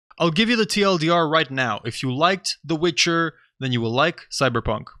I'll give you the TLDR right now. If you liked The Witcher, then you will like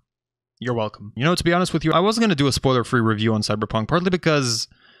Cyberpunk. You're welcome. You know, to be honest with you, I wasn't going to do a spoiler-free review on Cyberpunk, partly because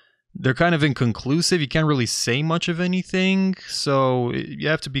they're kind of inconclusive. You can't really say much of anything, so you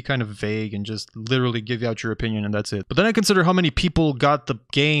have to be kind of vague and just literally give out your opinion and that's it. But then I consider how many people got the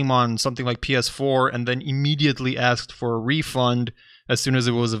game on something like PS4 and then immediately asked for a refund as soon as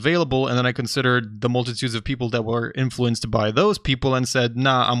it was available, and then I considered the multitudes of people that were influenced by those people and said,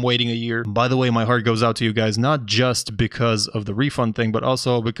 nah, I'm waiting a year. By the way, my heart goes out to you guys, not just because of the refund thing, but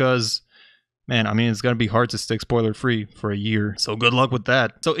also because, man, I mean, it's gonna be hard to stick spoiler-free for a year, so good luck with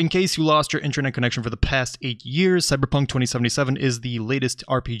that. So in case you lost your internet connection for the past 8 years, Cyberpunk 2077 is the latest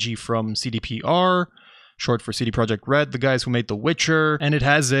RPG from CDPR, short for CD Projekt Red, the guys who made The Witcher, and it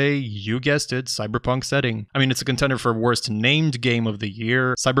has a, you guessed it, cyberpunk setting. I mean, it's a contender for worst named game of the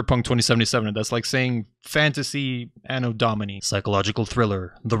year, Cyberpunk 2077. That's like saying fantasy Anno Domini. Psychological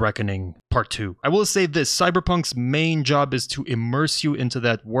thriller, The Reckoning, Part 2. I will say this, Cyberpunk's main job is to immerse you into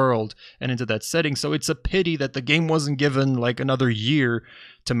that world and into that setting, so it's a pity that the game wasn't given like another year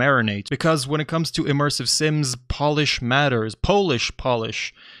to marinate, because when it comes to immersive sims, polish matters. Polish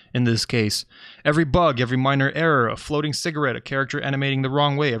polish in this case. Every bug, every minor error, a floating cigarette, a character animating the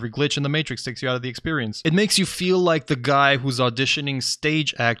wrong way, every glitch in the Matrix takes you out of the experience. It makes you feel like the guy who's auditioning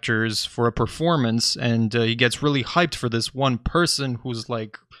stage actors for a performance, and he gets really hyped for this one person who's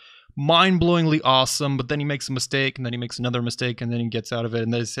like mind-blowingly awesome, but then he makes a mistake, and then he makes another mistake, and then he gets out of it,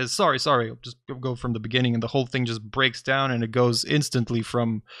 and then he says, sorry, I'll just go from the beginning, and the whole thing just breaks down, and it goes instantly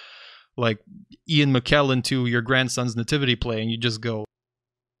from, like, Ian McKellen to your grandson's nativity play, and you just go,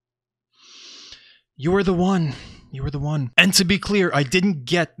 you were the one. You were the one. And to be clear, I didn't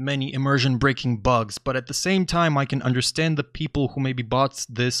get many immersion-breaking bugs, but at the same time, I can understand the people who maybe bought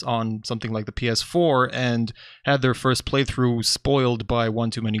this on something like the PS4 and had their first playthrough spoiled by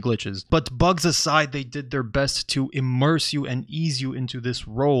one too many glitches. But bugs aside, they did their best to immerse you and ease you into this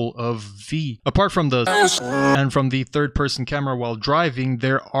role of V. Apart from the and from the third-person camera while driving,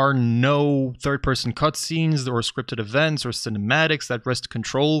 there are no third-person cutscenes or scripted events or cinematics that wrest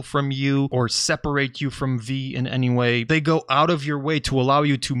control from you or separate you from V in any way. They go out of your way to allow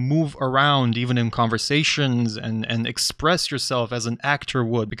you to move around even in conversations and express yourself as an actor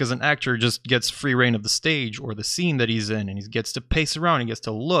would, because an actor just gets free reign of the stage or the scene that he's in, and he gets to pace around, he gets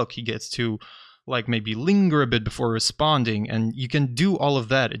to look, he gets to like maybe linger a bit before responding, and you can do all of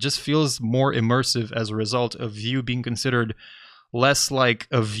that. It just feels more immersive as a result of you being considered less like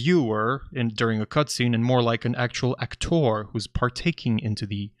a viewer during a cutscene and more like an actual actor who's partaking into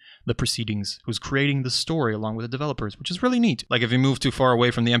the proceedings, who's creating the story along with the developers, which is really neat. Like if you move too far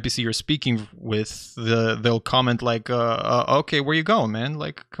away from the NPC you're speaking with, they'll comment like, okay, where you going, man?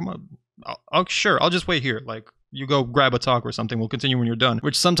 Like, come on. Oh, sure, I'll just wait here. Like, you go grab a talk or something, we'll continue when you're done.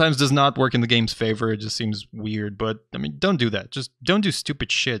 Which sometimes does not work in the game's favor, it just seems weird, but I mean, don't do that. Just don't do stupid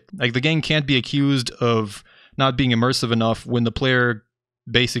shit. Like, the game can't be accused of not being immersive enough when the player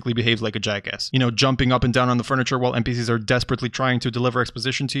basically behaves like a jackass. You know, jumping up and down on the furniture while NPCs are desperately trying to deliver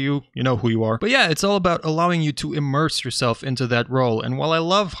exposition to you. You know who you are. But yeah, it's all about allowing you to immerse yourself into that role. And while I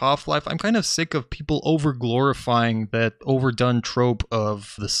love Half-Life, I'm kind of sick of people over-glorifying that overdone trope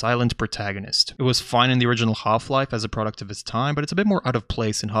of the silent protagonist. It was fine in the original Half-Life as a product of its time, but it's a bit more out of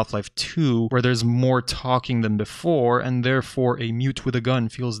place in Half-Life 2, where there's more talking than before, and therefore a mute with a gun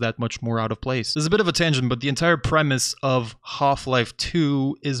feels that much more out of place. There's a bit of a tangent, but the entire premise of Half-Life 2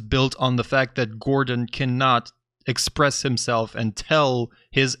 is built on the fact that Gordon cannot express himself and tell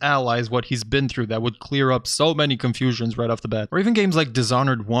his allies what he's been through. That would clear up so many confusions right off the bat. Or even games like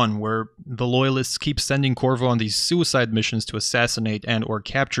Dishonored 1, where the Loyalists keep sending Corvo on these suicide missions to assassinate and or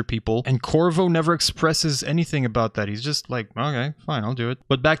capture people, and Corvo never expresses anything about that. He's just like, okay, fine, I'll do it.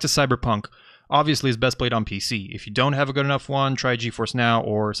 But back to Cyberpunk. Obviously, it's best played on PC. If you don't have a good enough one, try GeForce Now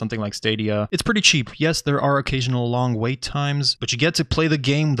or something like Stadia. It's pretty cheap. Yes, there are occasional long wait times, but you get to play the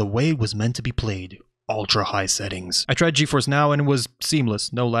game the way it was meant to be played. Ultra high settings. I tried GeForce Now and it was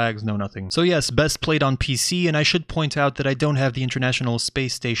seamless. No lags, no nothing. So yes, best played on PC, and I should point out that I don't have the International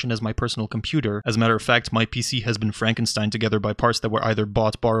Space Station as my personal computer. As a matter of fact, my PC has been Frankensteined together by parts that were either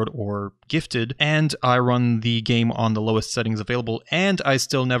bought, borrowed, or gifted, and I run the game on the lowest settings available, and I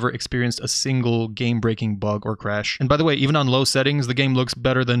still never experienced a single game-breaking bug or crash. And by the way, even on low settings, the game looks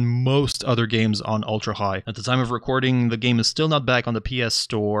better than most other games on ultra high. At the time of recording, the game is still not back on the PS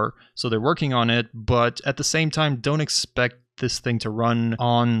Store, so they're working on it, but at the same time, don't expect this thing to run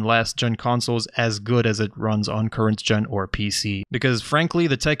on last-gen consoles as good as it runs on current-gen or PC. Because frankly,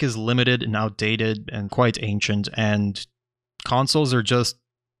 the tech is limited and outdated and quite ancient, and consoles are just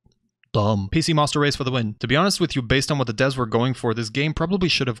dumb. PC Monster Race for the win. To be honest with you, based on what the devs were going for, this game probably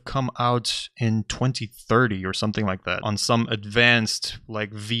should have come out in 2030 or something like that, on some advanced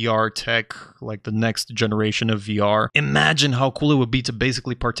like VR tech, like the next generation of VR. Imagine how cool it would be to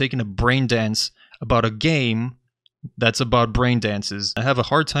basically partake in a brain dance about a game that's about brain dances. I have a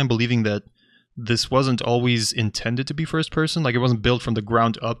hard time believing that this wasn't always intended to be first person, like it wasn't built from the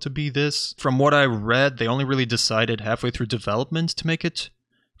ground up to be this. From what I read, they only really decided halfway through development to make it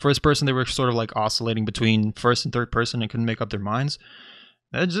first person. They were sort of like oscillating between first and third person and couldn't make up their minds.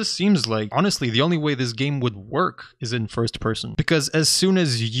 That just seems like, honestly, the only way this game would work is in first person. Because as soon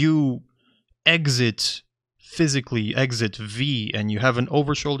as you physically exit V and you have an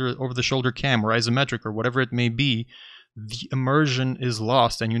over the shoulder cam or isometric or whatever it may be, the immersion is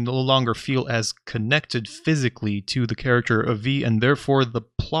lost and you no longer feel as connected physically to the character of V, and therefore the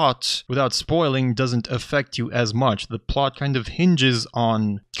plot, without spoiling, doesn't affect you as much. The plot kind of hinges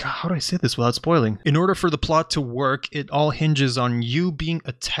on... God, how do I say this without spoiling? In order for the plot to work, it all hinges on you being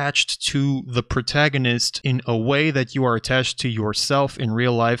attached to the protagonist in a way that you are attached to yourself in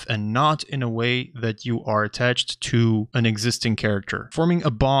real life and not in a way that you are attached to an existing character. Forming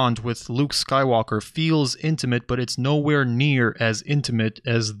a bond with Luke Skywalker feels intimate, but it's nowhere near as intimate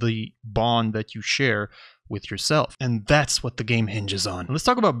as the bond that you share with yourself. And that's what the game hinges on. Let's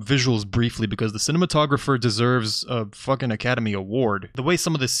talk about visuals briefly, because the cinematographer deserves a fucking Academy Award. The way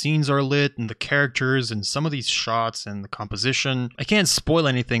some of the scenes are lit and the characters and some of these shots and the composition. I can't spoil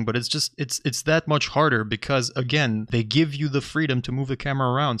anything, but it's just, it's that much harder because, again, they give you the freedom to move the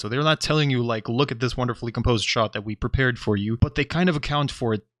camera around. So they're not telling you like, look at this wonderfully composed shot that we prepared for you, but they kind of account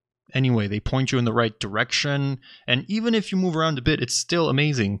for it anyway. They point you in the right direction, and even if you move around a bit, it's still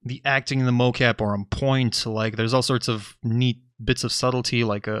amazing. The acting and the mocap are on point. Like, there's all sorts of neat bits of subtlety,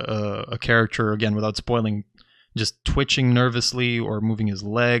 like a character, again, without spoiling, just twitching nervously or moving his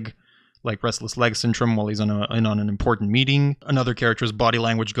leg, like restless leg syndrome while he's in on an important meeting. Another character's body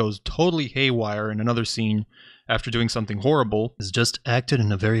language goes totally haywire in another scene after doing something horrible. Is just acted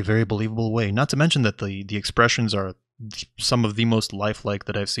in a very, very believable way. Not to mention that the expressions are some of the most lifelike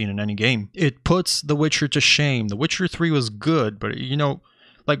that I've seen in any game. It puts The Witcher to shame. The Witcher 3 was good, but you know,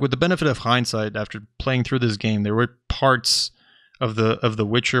 like with the benefit of hindsight, after playing through this game, there were parts of the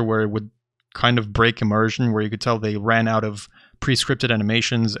Witcher where it would kind of break immersion, where you could tell they ran out of pre-scripted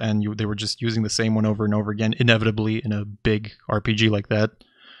animations and they were just using the same one over and over again, inevitably in a big RPG like that.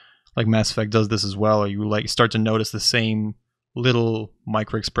 Like Mass Effect does this as well, or you like start to notice the same little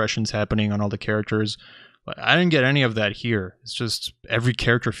micro expressions happening on all the characters. I didn't get any of that here. It's just every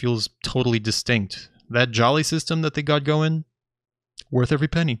character feels totally distinct. That jolly system that they got going, worth every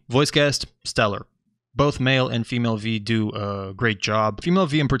penny. Voice cast, stellar. Both male and female V do a great job. Female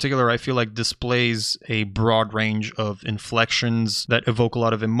V in particular, I feel like displays a broad range of inflections that evoke a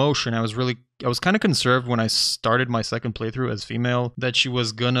lot of emotion. I was kind of concerned when I started my second playthrough as female that she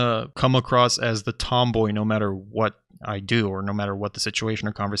was gonna come across as the tomboy no matter what I do, or no matter what the situation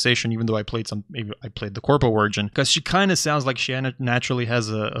or conversation, even though I played the corpo version, because she kind of sounds like she naturally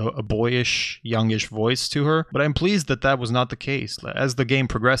has a boyish, youngish voice to her. But I'm pleased that that was not the case. As the game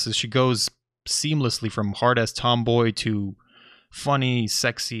progresses, she goes seamlessly from hard-ass tomboy to funny,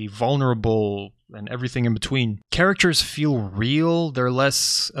 sexy, vulnerable, and everything in between. Characters feel real. They're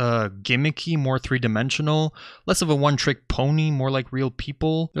less gimmicky, more three-dimensional, less of a one-trick pony, more like real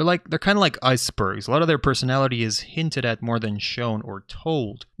people. They're kind of like icebergs. A lot of their personality is hinted at more than shown or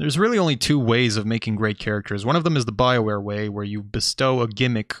told. There's really only two ways of making great characters. One of them is the BioWare way, where you bestow a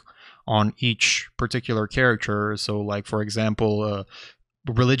gimmick on each particular character. So, like, for example,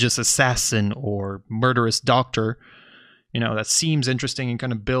 religious assassin or murderous doctor. You know, that seems interesting and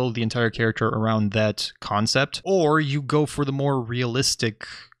kind of build the entire character around that concept. Or you go for the more realistic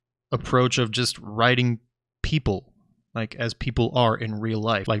approach of just writing people, like as people are in real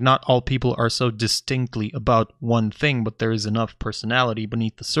life. Like, not all people are so distinctly about one thing, but there is enough personality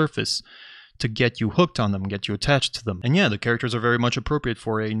beneath the surface to get you hooked on them, get you attached to them. And yeah, the characters are very much appropriate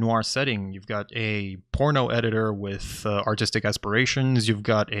for a noir setting. You've got a porno editor with artistic aspirations. You've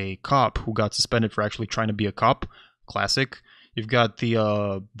got a cop who got suspended for actually trying to be a cop. Classic. You've got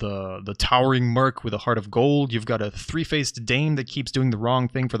the towering merc with a heart of gold. You've got a three-faced dame that keeps doing the wrong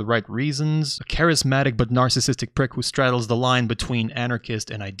thing for the right reasons. A charismatic but narcissistic prick who straddles the line between anarchist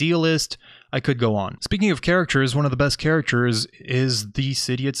and idealist. I could go on. Speaking of characters, one of the best characters is the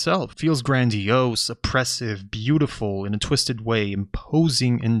city itself. It feels grandiose, oppressive, beautiful in a twisted way,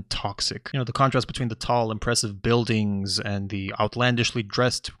 imposing and toxic. You know, the contrast between the tall, impressive buildings and the outlandishly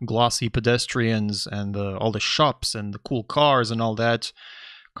dressed, glossy pedestrians and all the shops and the cool cars and all that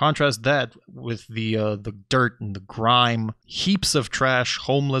Contrast that with the dirt and the grime, heaps of trash,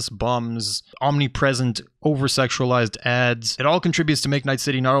 homeless bums, omnipresent, over-sexualized ads. It all contributes to make Night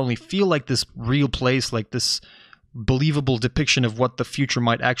City not only feel like this real place, like this believable depiction of what the future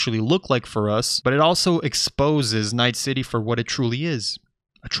might actually look like for us, but it also exposes Night City for what it truly is.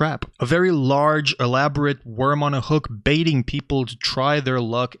 A trap. A very large, elaborate worm on a hook baiting people to try their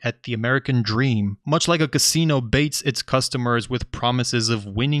luck at the American dream. Much like a casino baits its customers with promises of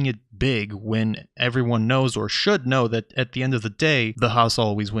winning it big when everyone knows or should know that at the end of the day, the house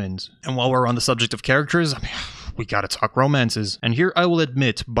always wins. And while we're on the subject of characters, we gotta talk romances. And here I will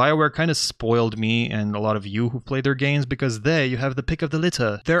admit, BioWare kind of spoiled me and a lot of you who've played their games because there you have the pick of the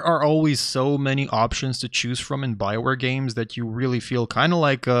litter. There are always so many options to choose from in BioWare games that you really feel kind of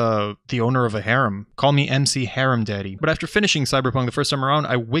like the owner of a harem. Call me MC Harem Daddy. But after finishing Cyberpunk the first time around,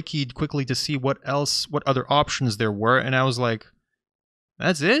 I wikied quickly to see what other options there were, and I was like,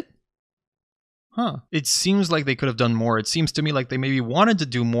 that's it? Huh. It seems like they could have done more. It seems to me like they maybe wanted to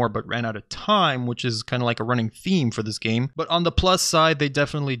do more but ran out of time, which is kind of like a running theme for this game. But on the plus side, they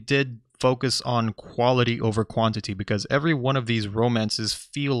definitely did focus on quality over quantity, because every one of these romances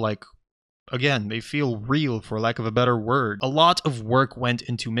feel like, again, they feel real, for lack of a better word. A lot of work went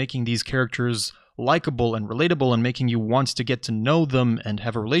into making these characters likable and relatable and making you want to get to know them and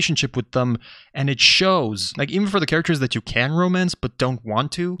have a relationship with them, and it shows. Like, even for the characters that you can romance but don't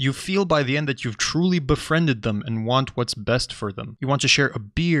want to, you feel by the end that you've truly befriended them and want what's best for them. You want to share a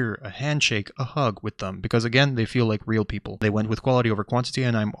beer, a handshake, a hug with them, because again, they feel like real people. They went with quality over quantity,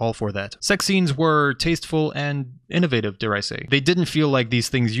 and I'm all for that. Sex scenes were tasteful and innovative, dare I say. They didn't feel like these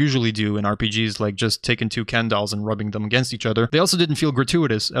things usually do in RPGs, like just taking two Ken dolls and rubbing them against each other. They also didn't feel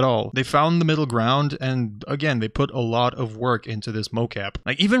gratuitous at all. They found the middle ground, and again, they put a lot of work into this mocap.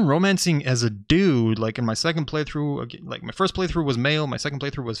 Like, even romancing as a dude, like in my second playthrough, like my first playthrough was male, my second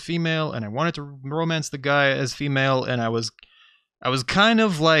playthrough was female, and I wanted to romance the guy as female, and I was kind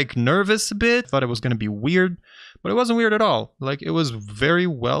of like nervous a bit, thought it was going to be weird, but it wasn't weird at all. Like, it was very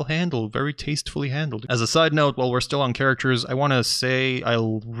well handled, very tastefully handled. As a side note, while we're still on characters, I want to say I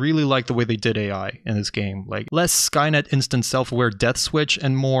really like the way they did AI in this game. Like, less Skynet instant self-aware death switch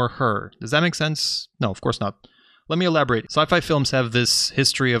and more her. Does that make sense? No, of course not. Let me elaborate. Sci-fi films have this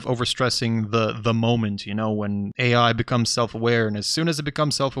history of overstressing the moment, you know, when AI becomes self-aware, and as soon as it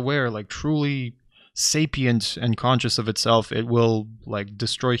becomes self-aware, like truly sapient and conscious of itself, it will like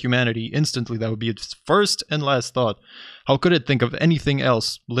destroy humanity instantly. That would be its first and last thought. How could it think of anything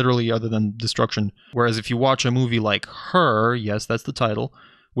else literally other than destruction? Whereas if you watch a movie like Her, yes, that's the title,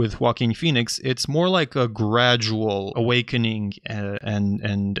 with Joaquin Phoenix, it's more like a gradual awakening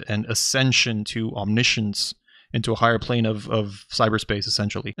and ascension to omniscience into a higher plane of cyberspace,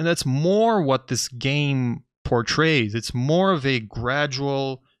 essentially. And that's more what this game portrays. It's more of a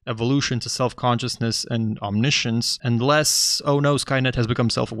gradual evolution to self-consciousness and omniscience, and less, oh no, Skynet has become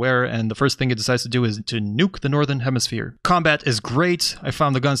self-aware, and the first thing it decides to do is to nuke the Northern Hemisphere. Combat is great. I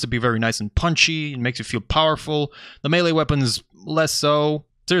found the guns to be very nice and punchy. It makes you feel powerful. The melee weapons, less so.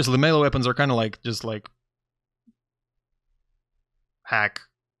 Seriously, the melee weapons are kind of like, just like, hack.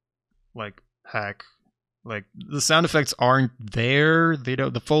 Like, the sound effects aren't there. They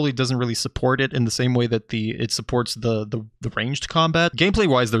don't. The Foley doesn't really support it in the same way that it supports the ranged combat. Gameplay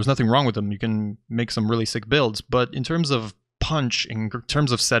wise, there's nothing wrong with them. You can make some really sick builds, but in terms of punch, in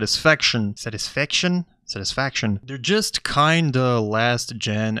terms of satisfaction, they're just kinda last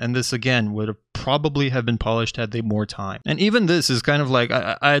gen, and this again would probably have been polished had they more time. And even this is kind of like,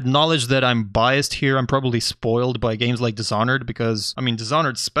 I acknowledge that I'm biased here. I'm probably spoiled by games like Dishonored, because I mean,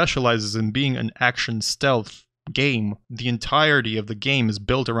 Dishonored specializes in being an action stealth game. The entirety of the game is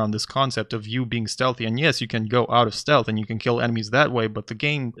built around this concept of you being stealthy, and yes, you can go out of stealth and you can kill enemies that way, but the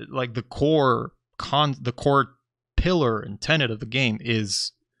game, like the core pillar and tenet of the game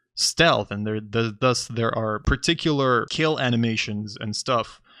is stealth, and thus there are particular kill animations and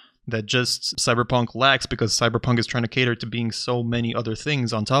stuff that just Cyberpunk lacks, because Cyberpunk is trying to cater to being so many other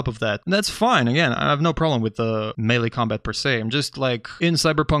things on top of that. And that's fine. Again, I have no problem with the melee combat per se. I'm just like, in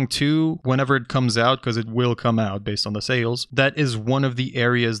Cyberpunk 2, whenever it comes out, because it will come out based on the sales, that is one of the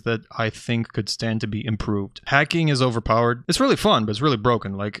areas that I think could stand to be improved. Hacking is overpowered. It's really fun, but it's really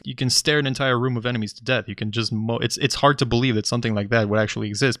broken. Like, you can stare an entire room of enemies to death. You can just it's hard to believe that something like that would actually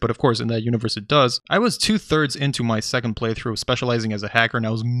exist, but of course in that universe it does. I was 2/3 into my second playthrough specializing as a hacker, and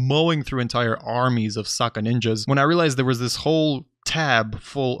I was mowing through entire armies of Saka ninjas when I realized there was this whole tab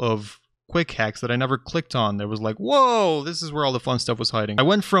full of quick hacks that I never clicked on. There was like, whoa, this is where all the fun stuff was hiding. I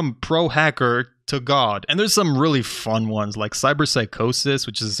went from pro hacker to God. And there's some really fun ones like cyberpsychosis,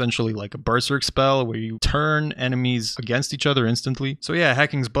 which is essentially like a berserk spell where you turn enemies against each other instantly. So yeah,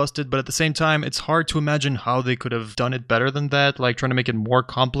 hacking's busted, but at the same time, it's hard to imagine how they could have done it better than that. Like trying to make it more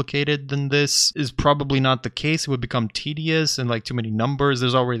complicated than this is probably not the case. It would become tedious and like too many numbers.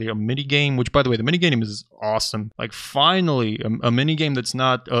 There's already a mini game, which by the way, the mini game is awesome. Like finally, a mini game that's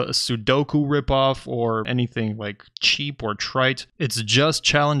not a Sudoku ripoff or anything like cheap or trite. It's just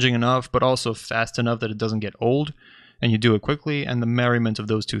challenging enough, but also fast enough that it doesn't get old. And you do it quickly, and the merriment of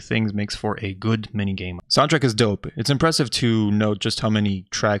those two things makes for a good minigame. Soundtrack is dope. It's impressive to note just how many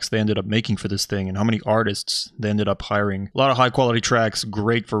tracks they ended up making for this thing and how many artists they ended up hiring. A lot of high quality tracks,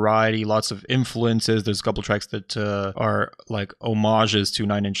 great variety, lots of influences. There's a couple tracks that are like homages to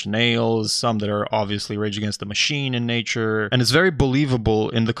Nine Inch Nails, some that are obviously Rage Against the Machine in nature. And it's very believable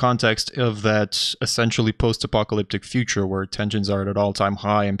in the context of that essentially post-apocalyptic future where tensions are at an all-time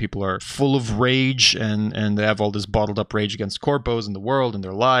high and people are full of rage and they have all this bottled up rage against corpos in the world and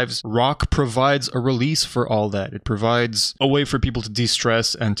their lives. Rock provides a release for all that. It provides a way for people to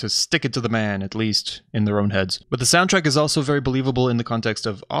de-stress and to stick it to the man, at least in their own heads. But the soundtrack is also very believable in the context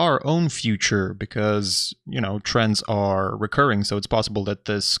of our own future because, you know, trends are recurring. So it's possible that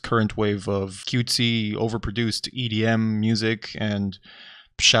this current wave of cutesy, overproduced EDM music and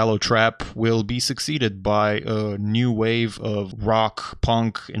shallow trap will be succeeded by a new wave of rock,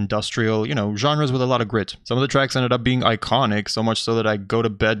 punk, industrial, you know, genres with a lot of grit. Some of the tracks ended up being iconic, so much so that I go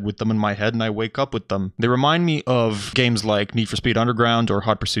to bed with them in my head and I wake up with them. They remind me of games like Need for Speed Underground or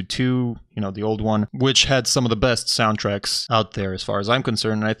Hot Pursuit 2, you know, the old one, which had some of the best soundtracks out there as far as I'm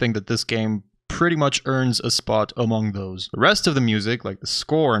concerned, and I think that this game pretty much earns a spot among those. The rest of the music, like the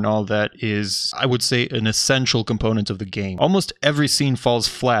score and all that, is, I would say, an essential component of the game. Almost every scene falls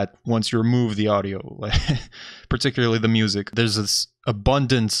flat once you remove the audio, particularly the music. There's this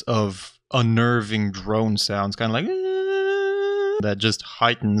abundance of unnerving drone sounds, kind of like that just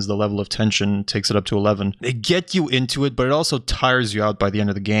heightens the level of tension, takes it up to 11. They get you into it, but it also tires you out by the end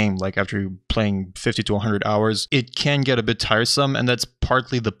of the game. Like after you're playing 50 to 100 hours, it can get a bit tiresome, and that's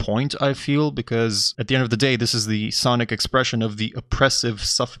partly the point, I feel, because at the end of the day, this is the sonic expression of the oppressive,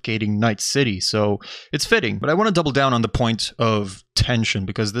 suffocating Night City, so it's fitting. But I want to double down on the point of tension,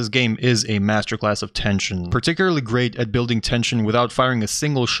 because this game is a masterclass of tension. Particularly great at building tension without firing a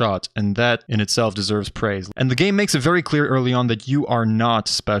single shot, and that in itself deserves praise. And the game makes it very clear early on that you are not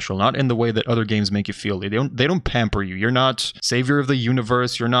special, not in the way that other games make you feel. They don't pamper you. You're not savior of the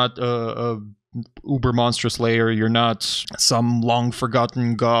universe. You're not a uber monster slayer. You're not some long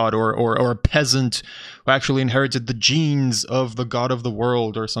forgotten god or a peasant who actually inherited the genes of the god of the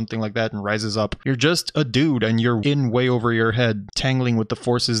world or something like that and rises up. You're just a dude, and you're in way over your head, tangling with the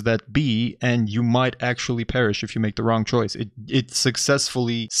forces that be, and you might actually perish if you make the wrong choice. It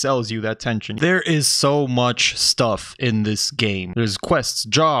successfully sells you that tension. There is so much stuff in this game. There's quests,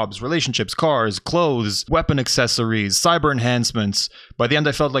 jobs, relationships, cars, clothes, weapon accessories, cyber enhancements. By the end,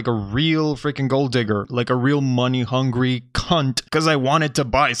 I felt like a real freaking gold digger, like a real money-hungry cunt, because I wanted to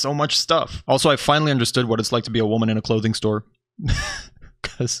buy so much stuff. Also, I finally understood what it's like to be a woman in a clothing store.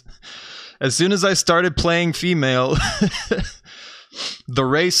 Because as soon as I started playing female, the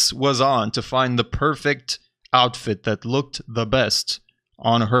race was on to find the perfect outfit that looked the best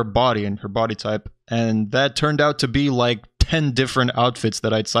on her body and her body type. And that turned out to be like 10 different outfits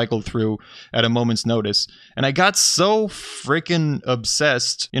that I'd cycled through at a moment's notice. And I got so freaking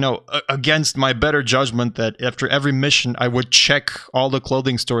obsessed, you know, against my better judgment, that after every mission, I would check all the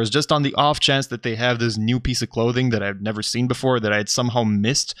clothing stores just on the off chance that they have this new piece of clothing that I've never seen before, that I had somehow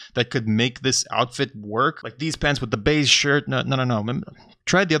missed, that could make this outfit work. Like these pants with the beige shirt. No.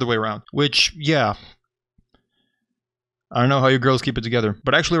 Try it the other way around. Which, yeah. I don't know how you girls keep it together,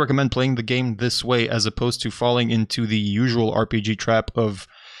 but I actually recommend playing the game this way as opposed to falling into the usual RPG trap of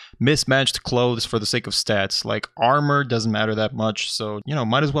mismatched clothes for the sake of stats. Like armor doesn't matter that much, so, you know,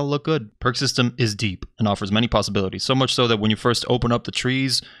 might as well look good. Perk system is deep and offers many possibilities, so much so that when you first open up the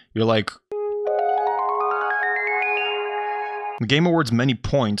trees, you're like, the game awards many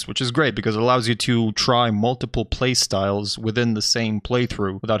points, which is great because it allows you to try multiple playstyles within the same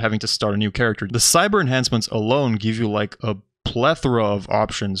playthrough without having to start a new character. The cyber enhancements alone give you like a plethora of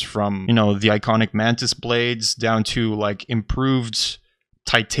options, from, you know, the iconic mantis blades down to like improved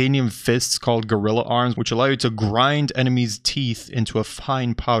titanium fists called gorilla arms, which allow you to grind enemies' teeth into a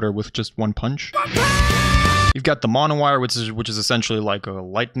fine powder with just one punch. You've got the monowire, which is essentially like a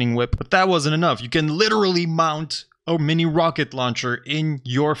lightning whip, but that wasn't enough. You can literally mount a mini rocket launcher in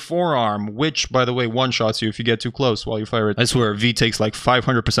your forearm, which, by the way, one-shots you if you get too close while you fire it. I swear, V takes like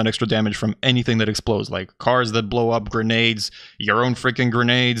 500% extra damage from anything that explodes, like cars that blow up, grenades, your own freaking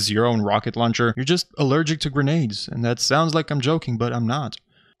grenades, your own rocket launcher. You're just allergic to grenades, and that sounds like I'm joking, but I'm not.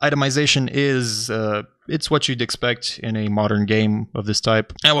 Itemization is, it's what you'd expect in a modern game of this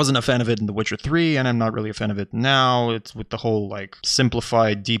type. I wasn't a fan of it in The Witcher 3, and I'm not really a fan of it now. It's with the whole, like,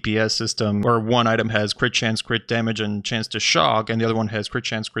 simplified DPS system, where one item has crit chance, crit damage, and chance to shock, and the other one has crit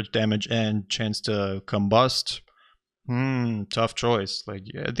chance, crit damage, and chance to combust. Tough choice. Like,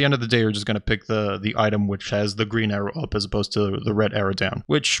 at the end of the day, you're just gonna pick the item which has the green arrow up as opposed to the red arrow down,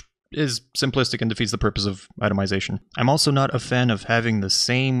 which is simplistic and defeats the purpose of itemization. I'm also not a fan of having the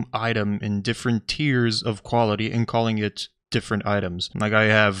same item in different tiers of quality and calling it different items. Like, I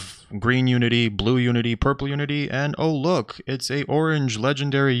have green unity, blue unity, purple unity, and oh look, it's a orange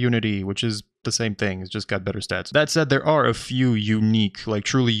legendary unity, which is the same thing, it's just got better stats. That said, there are a few unique, like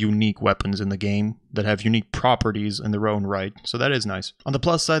truly unique weapons in the game that have unique properties in their own right, so that is nice. On the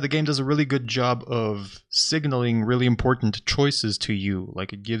plus side, the game does a really good job of signaling really important choices to you.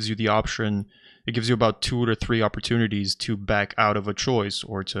 Like, it gives you the option, it gives you about 2 or 3 opportunities to back out of a choice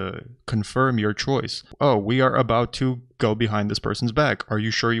or to confirm your choice. Oh, we are about to go behind this person's back. Are you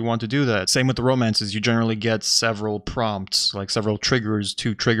sure you want to do that? Same with the romances. You generally get several prompts, like several triggers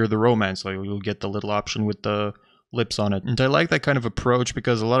to trigger the romance. Like, you'll get the little option with the lips on it. And I like that kind of approach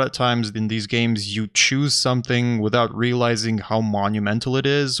because a lot of times in these games you choose something without realizing how monumental it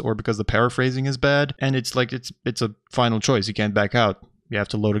is, or because the paraphrasing is bad, and it's like it's a final choice. You can't back out. You have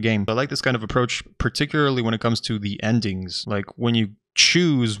to load a game. I like this kind of approach, particularly when it comes to the endings. Like, when you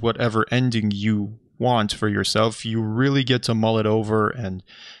choose whatever ending you want for yourself, you really get to mull it over and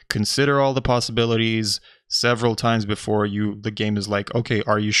consider all the possibilities several times before the game is like, okay,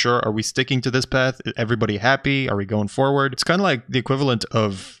 are you sure? Are we sticking to this path? Is everybody happy? Are we going forward? It's kind of like the equivalent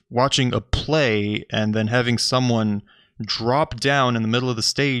of watching a play and then having someone drop down in the middle of the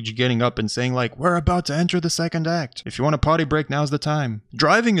stage, getting up and saying like, we're about to enter the second act. If you want a potty break, now's the time.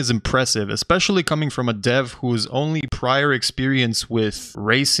 Driving is impressive, especially coming from a dev whose only prior experience with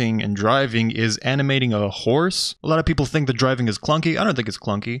racing and driving is animating a horse. A lot of people think that driving is clunky. I don't think it's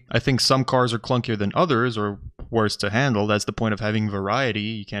clunky. I think some cars are clunkier than others, or worse to handle. That's the point of having variety.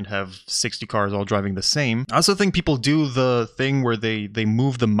 You can't have 60 cars all driving the same. I also think people do the thing where they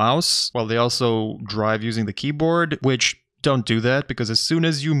move the mouse while they also drive using the keyboard, which don't do that, because as soon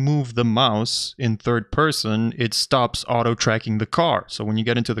as you move the mouse in third person, it stops auto-tracking the car. So when you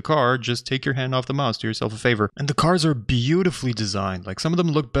get into the car, just take your hand off the mouse, do yourself a favor. And the cars are beautifully designed. Like, some of them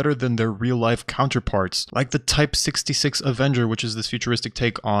look better than their real-life counterparts. Like the Type 66 Avenger, which is this futuristic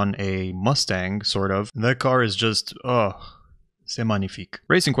take on a Mustang, sort of. That car is just, c'est magnifique.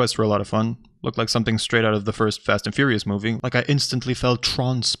 Racing quests were a lot of fun. Looked like something straight out of the first Fast and Furious movie. Like, I instantly felt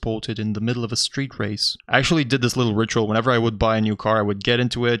transported in the middle of a street race. I actually did this little ritual. Whenever I would buy a new car, I would get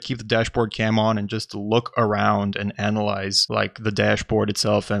into it, keep the dashboard cam on, and just look around and analyze, like, the dashboard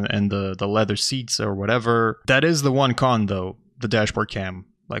itself and the leather seats or whatever. That is the one con, though, the dashboard cam.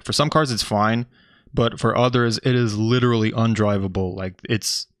 Like, for some cars it's fine, but for others it is literally undrivable. Like,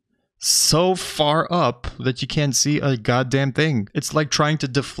 it's so far up that you can't see a goddamn thing. It's like trying to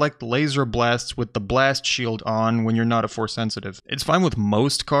deflect laser blasts with the blast shield on when you're not a force sensitive. It's fine with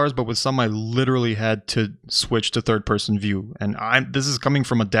most cars, but with some I literally had to switch to third person view. And this is coming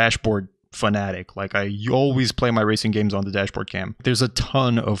from a dashboard fanatic. Like, I always play my racing games on the dashboard cam. There's a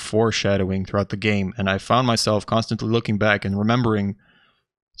ton of foreshadowing throughout the game, and I found myself constantly looking back and remembering,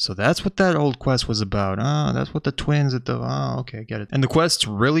 so that's what that old quest was about. That's what the twins at the... okay, I get it. And the quests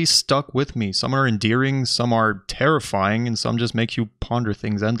really stuck with me. Some are endearing, some are terrifying, and some just make you ponder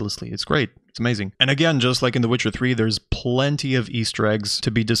things endlessly. It's great. It's amazing. And again, just like in The Witcher 3, there's plenty of Easter eggs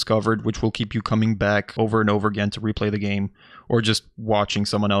to be discovered, which will keep you coming back over and over again to replay the game, or just watching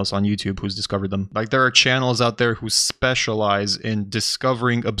someone else on YouTube who's discovered them. Like, there are channels out there who specialize in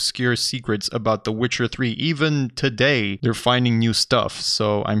discovering obscure secrets about The Witcher 3. Even today, they're finding new stuff,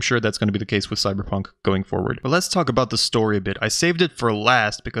 so I'm sure that's going to be the case with Cyberpunk going forward. But let's talk about the story a bit. I saved it for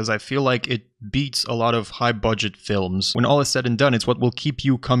last because I feel like it beats a lot of high-budget films. When all is said and done, it's what will keep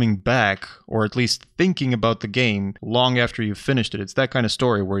you coming back, or at least thinking about the game long after you've finished it. It's that kind of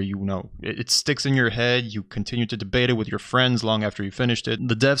story where, you know, it sticks in your head, you continue to debate it with your friends long after you finished it.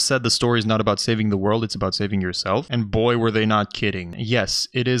 The dev said the story is not about saving the world, it's about saving yourself. And boy, were they not kidding. Yes,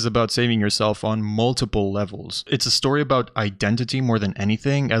 it is about saving yourself on multiple levels. It's a story about identity more than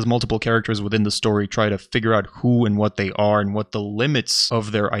anything, as multiple characters within the story try to figure out who and what they are and what the limits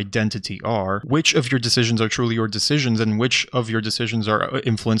of their identity are. Which of your decisions are truly your decisions, and which of your decisions are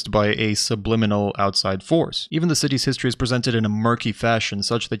influenced by a subliminal outside force. Even the city's history is presented in a murky fashion,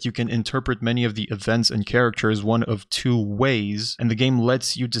 such that you can interpret many of the events and characters one of two ways, and the game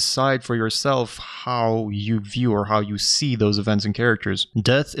lets you decide for yourself how you view or how you see those events and characters.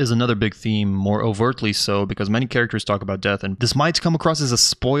 Death is another big theme, more overtly so, because many characters talk about death, and this might come across as a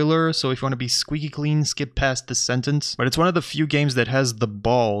spoiler, so if you want to be squeaky clean, skip past this sentence, but it's one of the few games that has the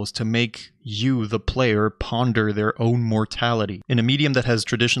balls to make you, the player, ponder their own mortality. In a medium that has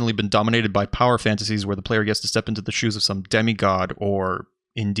traditionally been dominated by power fantasies where the player gets to step into the shoes of some demigod or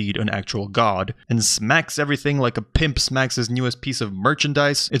indeed an actual god, and smacks everything like a pimp smacks his newest piece of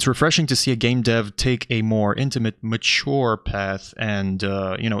merchandise, it's refreshing to see a game dev take a more intimate, mature path and,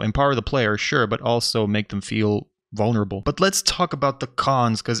 empower the player, sure, but also make them feel vulnerable. But let's talk about the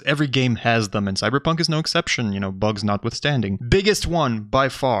cons, because every game has them, and Cyberpunk is no exception, bugs notwithstanding. Biggest one, by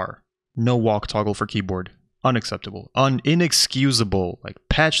far, no walk toggle for keyboard. Unacceptable. Inexcusable. Like,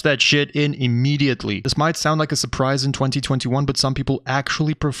 patch that shit in immediately. This might sound like a surprise in 2021, but some people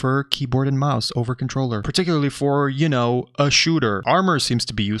actually prefer keyboard and mouse over controller. Particularly for, a shooter. Armor seems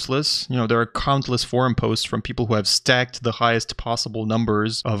to be useless. There are countless forum posts from people who have stacked the highest possible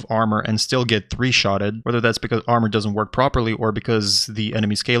numbers of armor and still get 3-shotted. Whether that's because armor doesn't work properly or because the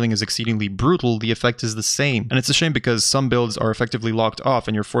enemy scaling is exceedingly brutal, the effect is the same. And it's a shame because some builds are effectively locked off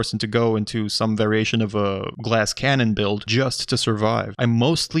and you're forced to go into some variation of a glass cannon build just to survive. I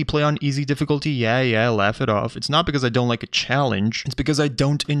mostly play on easy difficulty, yeah, laugh it off. It's not because I don't like a challenge, it's because I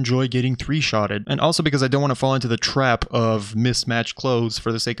don't enjoy getting 3-shotted, and also because I don't want to fall into the trap of mismatched clothes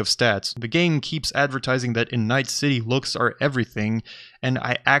for the sake of stats. The game keeps advertising that in Night City looks are everything, and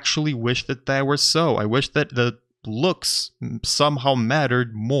I actually wish that were so. I wish that the looks somehow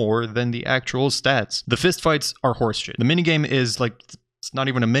mattered more than the actual stats. The fistfights are horseshit. The minigame is like, it's not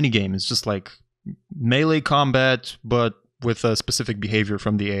even a minigame, it's just like melee combat, but with a specific behavior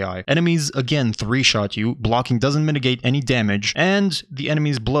from the AI. Enemies, again, 3-shot you, blocking doesn't mitigate any damage, and the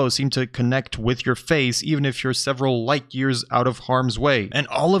enemy's blows seem to connect with your face even if you're several light years out of harm's way. And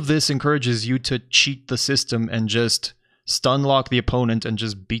all of this encourages you to cheat the system and just stun lock the opponent and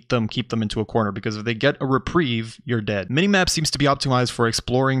just beat them, keep them into a corner, because if they get a reprieve, you're dead. Minimap seems to be optimized for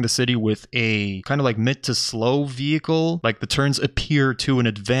exploring the city with a kind of like mid to slow vehicle. Like the turns appear to in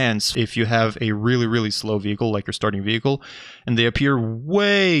advance if you have a really, really slow vehicle, like your starting vehicle, and they appear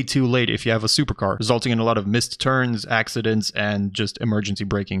way too late if you have a supercar, resulting in a lot of missed turns, accidents, and just emergency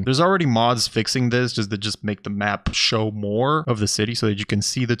braking. There's already mods fixing this just to make the map show more of the city so that you can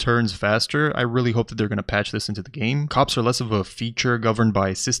see the turns faster. I really hope that they're going to patch this into the game. Cops are less of a feature governed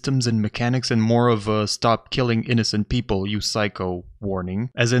by systems and mechanics and more of a stop killing innocent people, you psycho warning.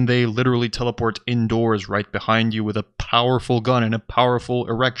 As in they literally teleport indoors right behind you with a powerful gun and a powerful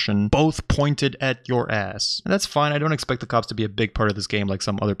erection, both pointed at your ass. And that's fine, I don't expect the cops to be a big part of this game like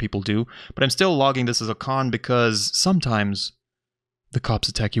some other people do, but I'm still logging this as a con because sometimes the cops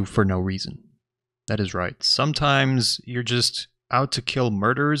attack you for no reason. That is right. Sometimes you're just out to kill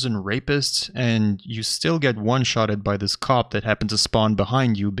murderers and rapists, and you still get one-shotted by this cop that happened to spawn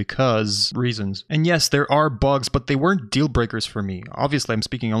behind you because reasons. And yes, there are bugs, but they weren't deal breakers for me. Obviously, I'm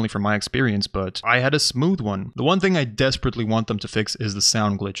speaking only from my experience, but I had a smooth one. The one thing I desperately want them to fix is the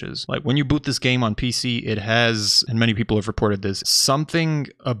sound glitches. Like, when you boot this game on PC, it has, and many people have reported this, something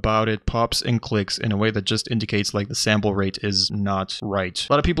about it pops and clicks in a way that just indicates like the sample rate is not right.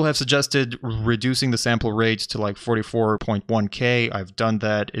 A lot of people have suggested reducing the sample rate to like 44.1K. I've done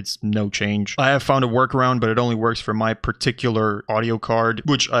that. It's no change. I have found a workaround, but it only works for my particular audio card,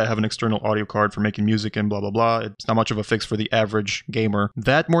 which I have an external audio card for making music and blah, blah, blah. It's not much of a fix for the average gamer.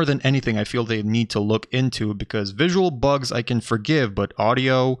 That more than anything, I feel they need to look into because visual bugs I can forgive, but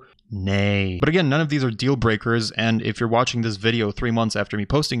audio, nay. But again, none of these are deal breakers, and if you're watching this video 3 months after me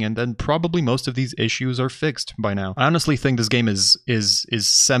posting it, then probably most of these issues are fixed by now. I honestly think this game is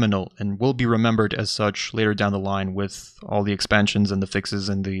seminal and will be remembered as such later down the line with all the expansions and the fixes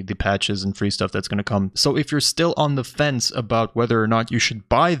and the patches and free stuff that's going to come. So if you're still on the fence about whether or not you should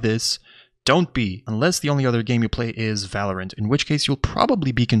buy this, don't be, unless the only other game you play is Valorant, in which case you'll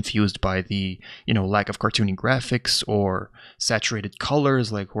probably be confused by the, lack of cartoony graphics or saturated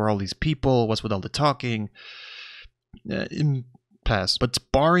colors, like where are all these people, what's with all the talking, pass. But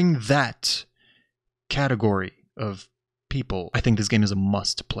barring that category of people, I think this game is a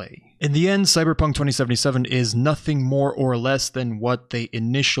must play. In the end, Cyberpunk 2077 is nothing more or less than what they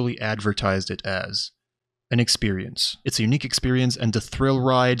initially advertised it as. An experience. It's a unique experience and a thrill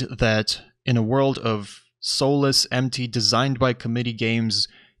ride that, in a world of soulless, empty, designed by committee games,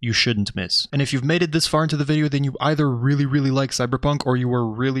 you shouldn't miss. And if you've made it this far into the video, then you either really, really like Cyberpunk or you were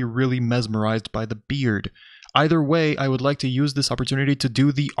really, really mesmerized by the beard. Either way, I would like to use this opportunity to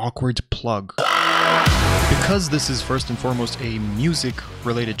do the awkward plug. Because this is first and foremost a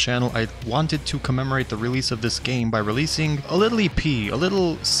music-related channel, I wanted to commemorate the release of this game by releasing a little EP, a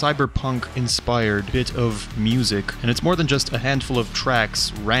little cyberpunk-inspired bit of music. And it's more than just a handful of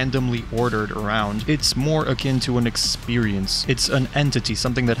tracks randomly ordered around. It's more akin to an experience. It's an entity,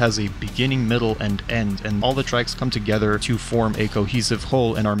 something that has a beginning, middle, and end, and all the tracks come together to form a cohesive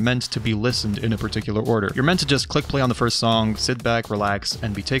whole and are meant to be listened in a particular order. You're meant to just click play on the first song, sit back, relax,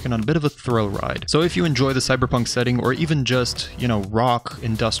 and be taken on a bit of a thrill ride. So if you enjoy the cyberpunk setting, or even just, you know, rock,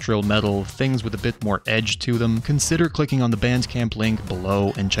 industrial metal, things with a bit more edge to them, consider clicking on the Bandcamp link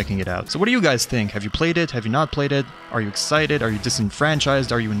below and checking it out. So what do you guys think? Have you played it? Have you not played it? Are you excited? Are you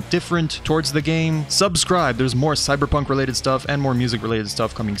disenfranchised? Are you indifferent towards the game? Subscribe, there's more cyberpunk related stuff and more music related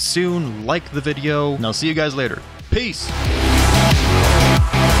stuff coming soon. Like the video, and I'll see you guys later. Peace!